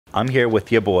I'm here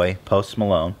with your boy, Post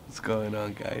Malone. What's going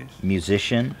on, guys?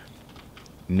 Musician,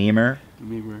 memer.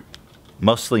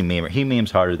 Mostly memer. He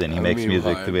memes harder than he makes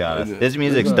music, to be honest. His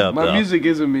music's dope, though. My music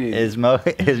is a meme. His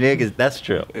music is, that's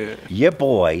true. Yeah. Your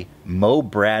boy, Mo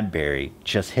Bradbury,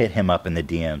 just hit him up in the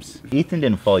DMs. Ethan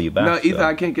didn't follow you back. No, Ethan,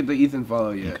 I can't get the Ethan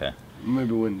follow yet. Okay.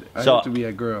 Maybe when I have to be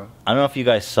a girl. I don't know if you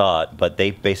guys saw it, but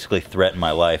they basically threatened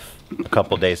my life a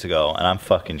couple days ago, and I'm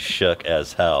fucking shook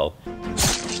as hell.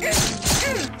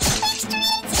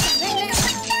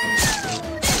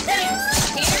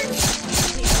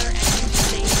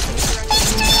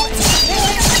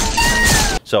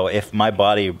 So if my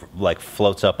body like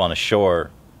floats up on a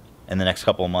shore in the next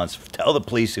couple of months, tell the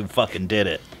police who fucking did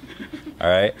it. All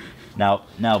right. Now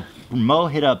Mo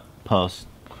hit up Post.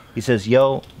 He says,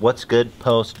 "Yo, what's good,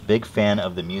 Post? Big fan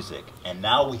of the music." And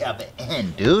now we have the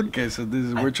end, dude. Okay, so this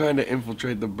is we're trying to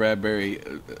infiltrate the Bradbury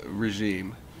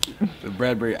regime, the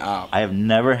Bradbury op. I have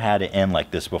never had it end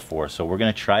like this before, so we're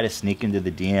gonna try to sneak into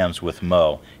the DMs with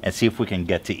Mo and see if we can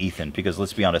get to Ethan. Because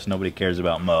let's be honest, nobody cares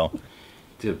about Mo.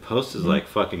 Dude, Post is like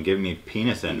fucking giving me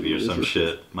penis envy or some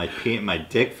shit. My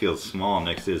dick feels small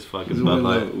next to his fucking butt.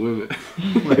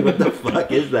 Like, what the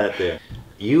fuck is that there?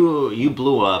 You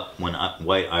blew up when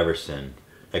White Iverson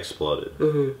exploded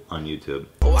on YouTube.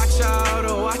 Watch out,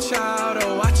 oh watch out,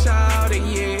 oh watch out,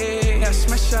 yeah. I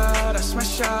smash out, I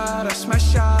smash out, I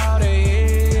smash out,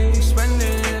 yeah.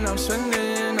 I'm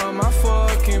spending on my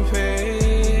fucking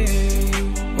pay.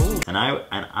 And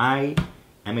I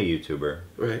am a YouTuber.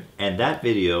 Right. And that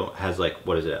video has like,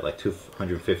 what is it at? Like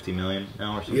 250 million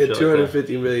now or something? Yeah,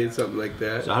 250 million, something like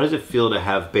that. So how does it feel to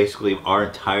have basically our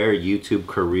entire YouTube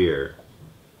career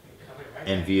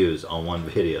and views on one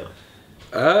video?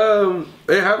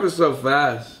 It happened so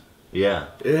fast. Yeah.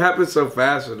 It happened so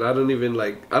fast, and I don't even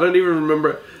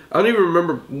remember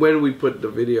when we put the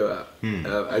video out.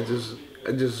 I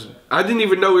didn't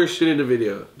even know we were shooting the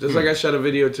video. Just like I shot a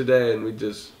video today, and we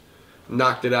just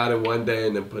knocked it out in one day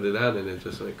and then put it out, and it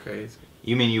just went crazy.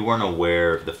 You mean you weren't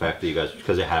aware of the fact that you guys,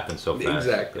 because it happened so fast?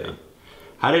 Exactly. Yeah.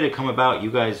 How did it come about? You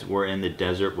guys were in the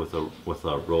desert with a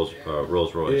Rolls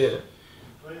Royce. Yeah.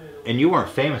 And you weren't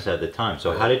famous at the time,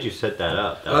 so how did you set that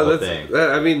up? That whole thing.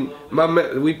 I mean,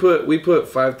 we put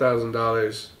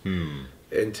 $5,000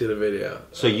 into the video.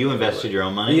 So you invested your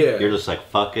own money? Yeah. You're just like,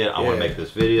 fuck it, I want to make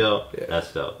this video. Yeah.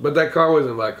 That's dope. But that car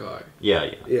wasn't my car.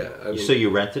 Yeah. I mean, so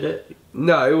you rented it?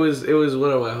 No, it was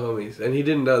one of my homies, and he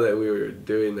didn't know that we were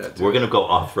doing that. We're gonna go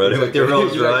off-roading with your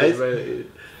Rolls Royce? Right.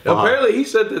 Apparently, he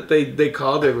said that they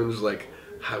called him and was like,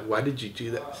 "Why did you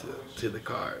do that to the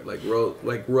car?" Like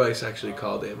Royce actually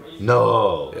called him.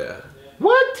 No. Yeah.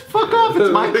 What? Fuck off! It's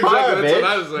my car, bitch. That's what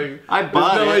I was like. I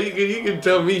bought it. You can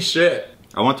tell me shit.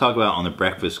 I want to talk about on the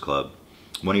Breakfast Club,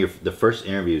 one of the first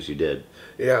interviews you did.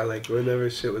 Yeah, like whenever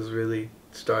shit was really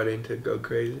starting to go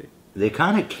crazy. They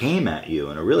kind of came at you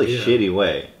in a really shitty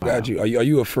way. Got you. Are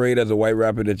you afraid as a white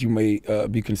rapper that you may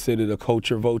be considered a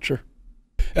culture vulture?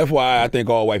 FYI, I think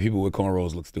all white people with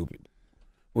cornrows look stupid.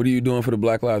 What are you doing for the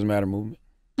Black Lives Matter movement?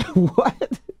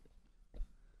 What?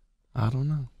 I don't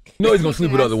know. You know he's gonna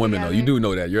sleep with other women though. You do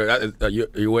know that.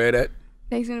 You're aware of that?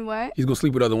 Thanks in what? He's gonna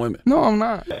sleep with other women. No, I'm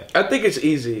not. I think it's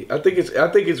easy. I think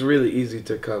it's really easy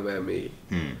to come at me.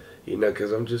 You know,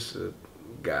 because I'm just a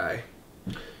guy.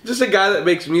 Just a guy that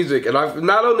makes music, and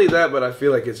not only that, but I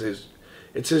feel like it's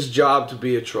his job to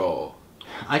be a troll.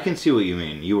 I can see what you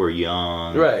mean. You were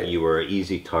young, right? You were an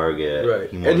easy target,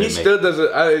 right? And he still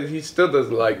doesn't. He still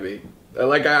doesn't like me.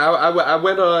 Like I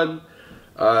went on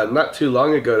not too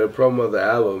long ago to promo the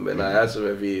album, and I asked him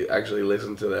if he actually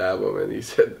listened to the album, and he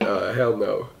said, "Hell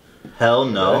no." Hell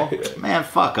no, man,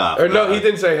 fuck off. Or no, he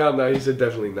didn't say hell no. He said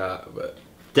definitely not. But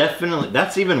definitely,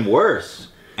 that's even worse.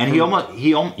 And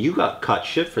you got caught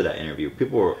shit for that interview.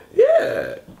 People were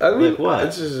I mean, like, what?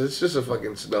 It's just a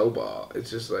fucking snowball.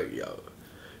 It's just like, yo,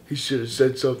 he should have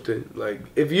said something. Like,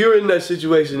 if you're in that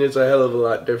situation, it's a hell of a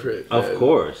lot different. Of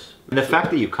course. And the fact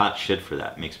that you caught shit for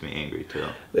that makes me angry too.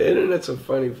 The internet's a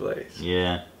funny place.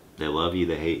 Yeah, they love you,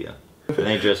 they hate you. And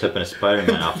they dress up in a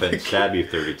Spider-Man outfit and stab you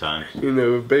 30 times. You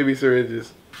know, with baby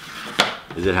syringes.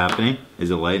 Is it happening? Is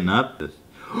it lighting up?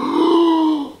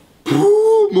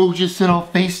 Mo just said I'll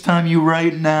FaceTime you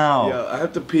right now. Yo, I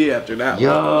have to pee after that.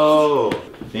 Yo!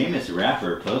 Famous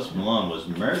rapper Post Malone was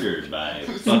murdered by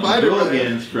fucking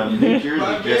hooligans from New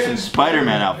Jersey dressed in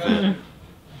Spider-Man outfit.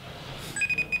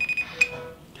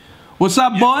 What's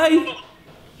up, boy?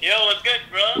 Yo, what's good,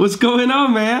 bro? What's going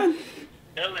on, man?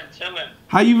 Chillin'.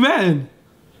 How you been?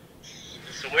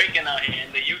 Just working out here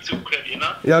in the YouTube crib, you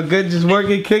know? Y'all good, just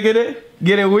working, kicking it?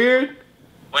 Getting weird?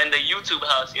 We're in the YouTube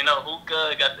house, you know,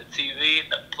 hookah, got the TV,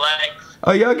 the plaques.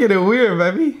 Oh, y'all getting weird,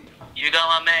 baby. You got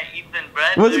my man Ethan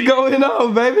Brad. What's going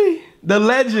on, baby? The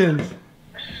legend.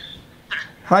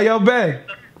 How y'all been?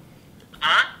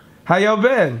 Huh? How y'all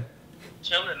been?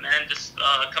 Chilling, man. Just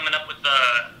coming up with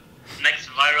the next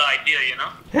viral idea, you know?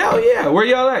 Hell yeah. Where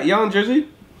y'all at? Y'all in Jersey?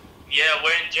 Yeah,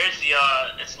 we're in Jersey.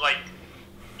 It's like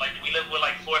we live with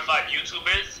like 4 or 5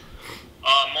 YouTubers.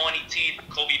 Moani T,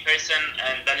 Kobe Pearson,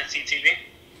 and Dennis CTV.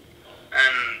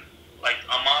 And like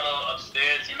a model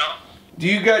upstairs, you know? Do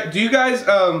you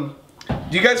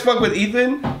guys fuck with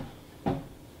Ethan?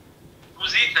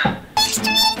 Who's Ethan?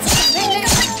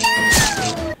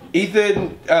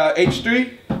 Ethan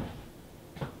H3?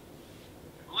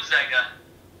 Who's that guy?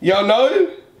 Y'all know him?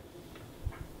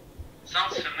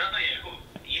 Sounds familiar. Who?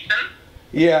 Ethan?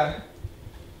 Yeah.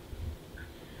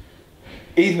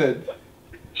 Ethan.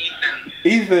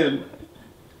 Ethan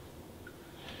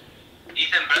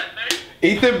Bradbury?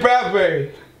 Ethan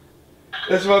Bradbury.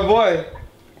 That's my boy.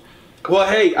 Well,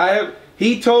 hey,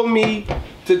 he told me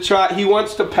to try, he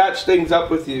wants to patch things up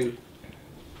with you.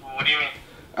 What do you mean?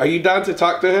 Are you down to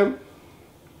talk to him?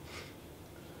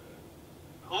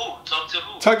 Who? Talk to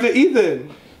who? Talk to Ethan.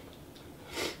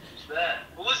 Who's that?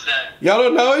 Who is that? Y'all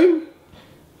don't know him?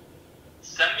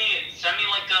 Send me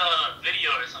like a video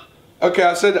or something. Okay,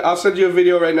 I'll send you a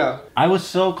video right now. I was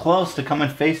so close to coming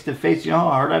face to face. You know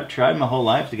how hard I've tried my whole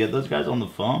life to get those guys on the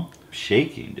phone? I'm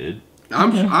shaking, dude.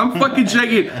 I'm fucking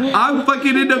shaking. I'm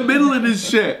fucking in the middle of this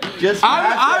shit.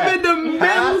 I'm in the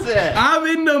middle. I'm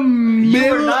in the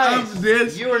middle of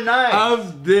this. You were nice.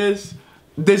 Of this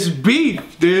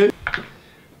beef, dude.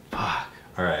 Fuck.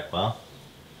 All right. Well.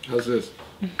 How's this?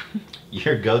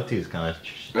 Your goatee's kind of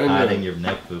hiding your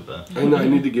neck poopa. I know. I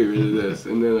need to get rid of this,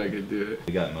 and then I could do it.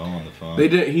 We got Mo on the phone. He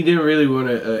didn't really want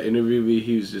to interview me.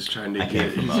 He was just trying to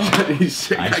get. Mo. I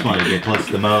just wanted to get close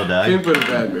to Mo, dog. Came for the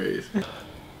Bradburys.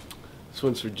 This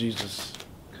one's for Jesus.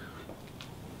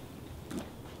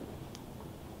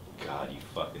 God, you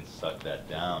fucking suck that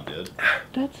down, dude.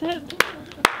 That's it.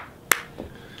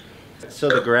 So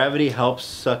the gravity helps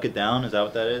suck it down? Is that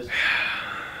what that is?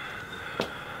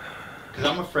 Because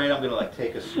I'm afraid I'm gonna like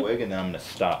take a swig and then I'm gonna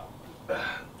stop.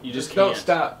 You just don't can't.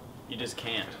 stop. You just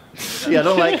can't. See, I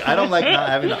don't like not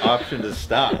having the option to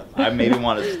stop. I maybe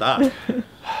want to stop. This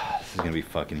is gonna be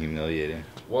fucking humiliating.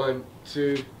 1,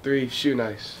 2, 3, shoe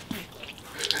nice.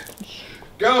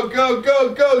 Go, go,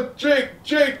 go, go, drink.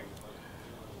 Hey,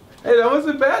 that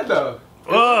wasn't bad though.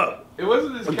 It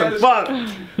wasn't as catastrophic.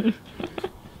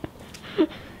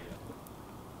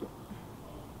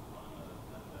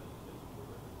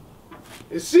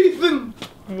 It's Ethan.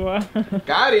 What?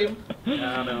 Got him.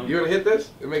 I know. You wanna hit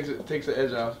this? It takes the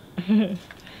edge off.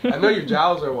 I know your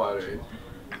jowls are watering.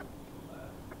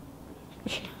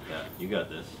 Yeah, you got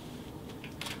this.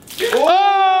 Oh!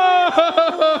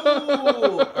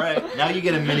 Alright, now you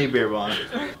get a mini beer bong.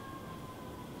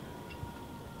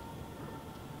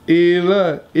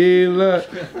 Ela.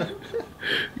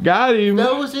 Got him.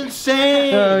 That was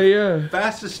insane! Yeah.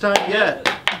 Fastest time yet.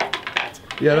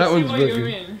 Yeah, that I see one's what you looking.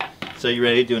 mean. So you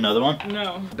ready to do another one?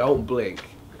 No. Don't blink.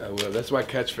 Well, that's my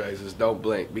catchphrase is don't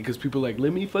blink. Because people are like,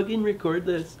 let me fucking record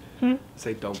this.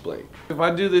 Say don't blink. If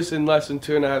I do this in less than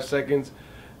 2.5 seconds,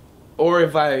 or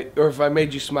if I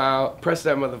made you smile, press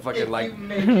that motherfucking like.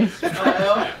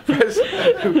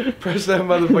 press that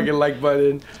motherfucking like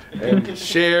button and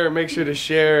share. Make sure to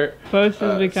share. Post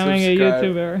is becoming a subscribe.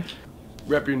 YouTuber.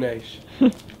 Rep your nation.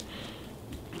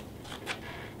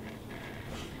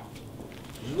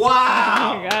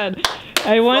 Wow! Oh my god.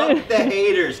 I wanted. Fuck the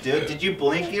haters, dude. Did you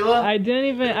blink, Ela? I didn't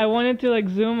even. I wanted to like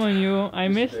zoom on you. I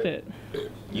missed it.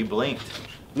 You blinked.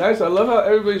 Nice. I love how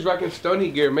everybody's rocking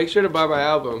Stony gear. Make sure to buy my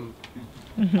album.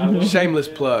 Shameless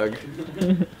plug.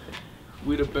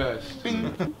 We the best.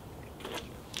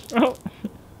 Oh.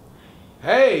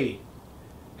 Hey.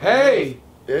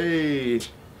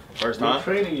 First time?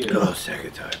 Training you. Oh,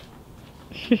 second time.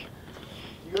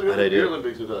 How'd I do?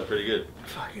 Olympics with us. Pretty good.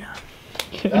 Fuck yeah.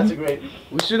 That's a great.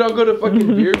 We should all go to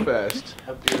fucking Beer Fest.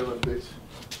 Happy Olympics.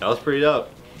 That was pretty dope.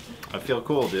 I feel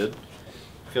cool, dude.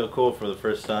 I feel cool for the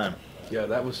first time. Yo,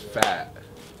 that was fat.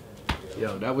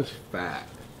 Yo, that was fat.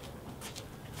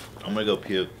 I'm gonna go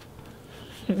puke.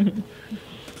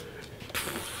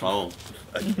 Oh,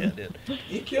 yeah, dude.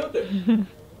 You killed it.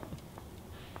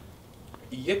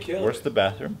 You killed Where's the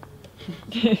bathroom?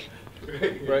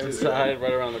 Right inside,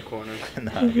 right around the corner.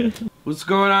 Nah, good. What's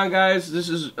going on, guys? This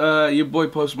is your boy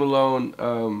Post Malone.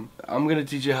 I'm gonna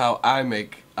teach you how I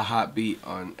make a hot beat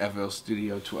on FL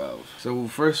Studio 12. So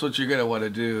first, what you're gonna want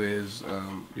to do is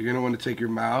you're gonna want to take your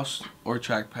mouse or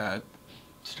trackpad.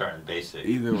 Starting basic.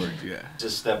 Either works, yeah.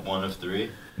 Just step 1 of 3.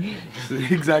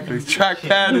 Exactly.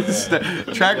 Trackpad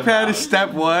is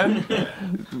step 1.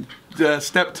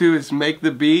 Step 2 is make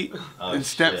the beat, Oh, and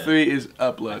step shit. 3 is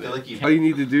upload I feel it. like you- All you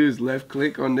need to do is left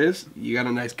click on this. You got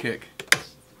a nice kick.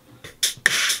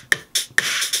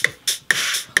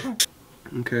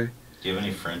 Okay. Do you have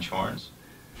any French horns?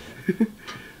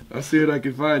 I'll see what I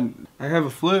can find. I have a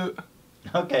flute.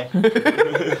 Okay.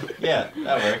 Yeah,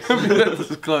 that works. I mean,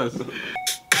 that's close.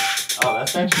 Oh,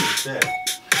 that's actually sick.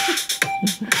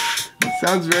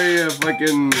 Sounds very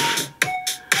fucking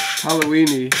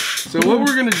Halloween-y. So what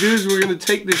we're gonna do is we're gonna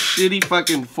take this shitty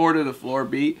fucking 4 to the floor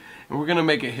beat and we're gonna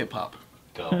make it hip hop.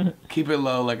 Go. Keep it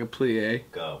low like a plie.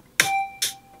 Go.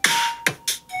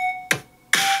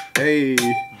 Hey.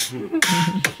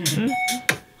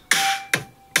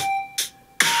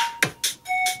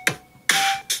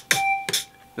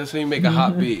 That's how you make a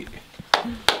hot beat.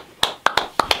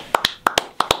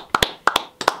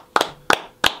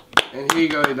 And here you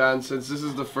go, Don. Since this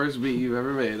is the first beat you've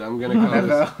ever made, I'm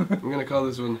gonna call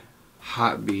this one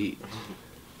Hot Beat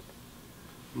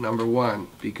number 1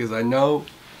 because I know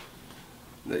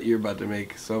that you're about to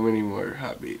make so many more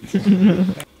hot beats. So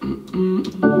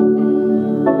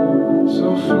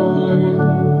flowing.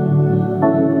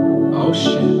 Oh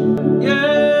shit.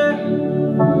 Yeah.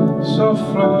 So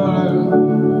flowing.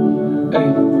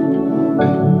 Hey.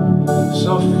 Hey.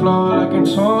 So flow like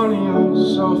Antonio.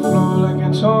 So flow like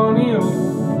Antonio.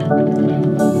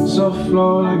 So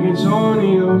flow like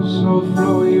Antonio. So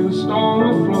flow even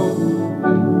storm flow.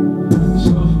 Hey.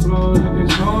 So flow like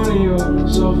Antonio.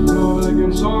 So flow like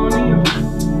Antonio.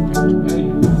 Hey.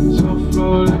 So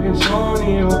flow like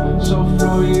Antonio. So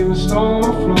flow even storm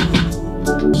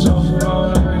flow. So flow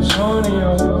like Antonio.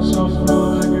 So flow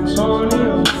like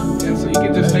Antonio. Yeah, so you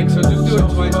can just take, so just do it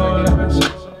twice again.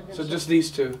 So just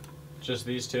these two. Just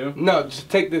these two? No, just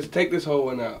take this whole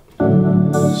one out.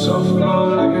 So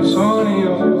flow like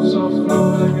Antonio. So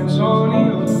flow like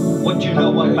Antonio. What you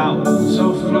know about?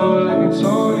 So flow like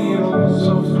Antonio.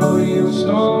 So flow even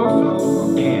storm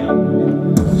flow.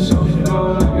 Damn. So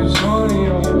flow like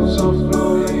Antonio. So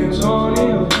flow like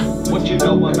Antonio. What you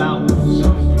know about?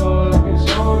 So flow like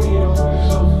Antonio.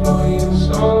 So flow even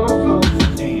storm flow.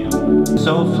 Damn.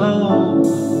 So flow.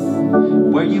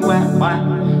 Where you at, boy?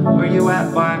 Where you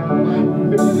at, boy?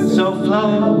 So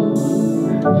flow.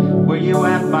 Where you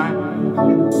at, boy?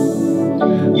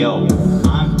 Yo,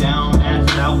 I'm down at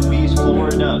South Beach,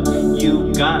 Florida.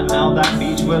 You got out that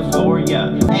beach with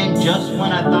Gloria. And just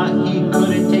when I thought he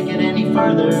couldn't take it any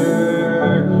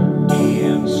further,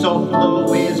 damn, So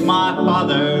flow is my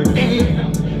father.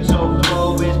 Damn, So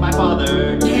flow is my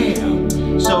father.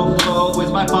 Damn, So flow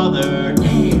is my father.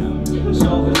 Damn,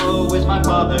 So flow is my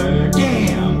father.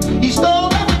 Damn, he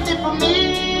stole everything from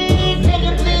me. Can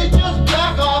you please just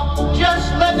back off?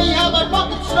 Just let me have my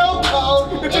fucking snow cone.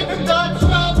 It's not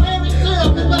strawberry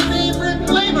syrup, it's my favorite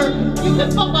flavor. You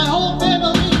can fuck my whole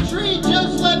family tree,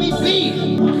 just let me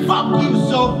be. Fuck you,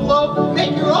 So flow.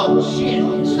 Make your own shit.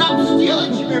 Stop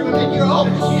stealing sugar, but make your own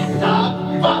shit,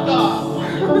 dog. Fuck off.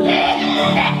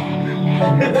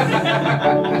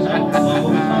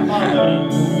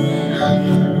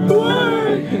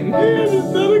 Here's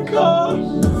another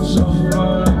call. So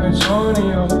flow like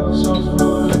Antonio. So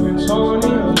flow like Antonio.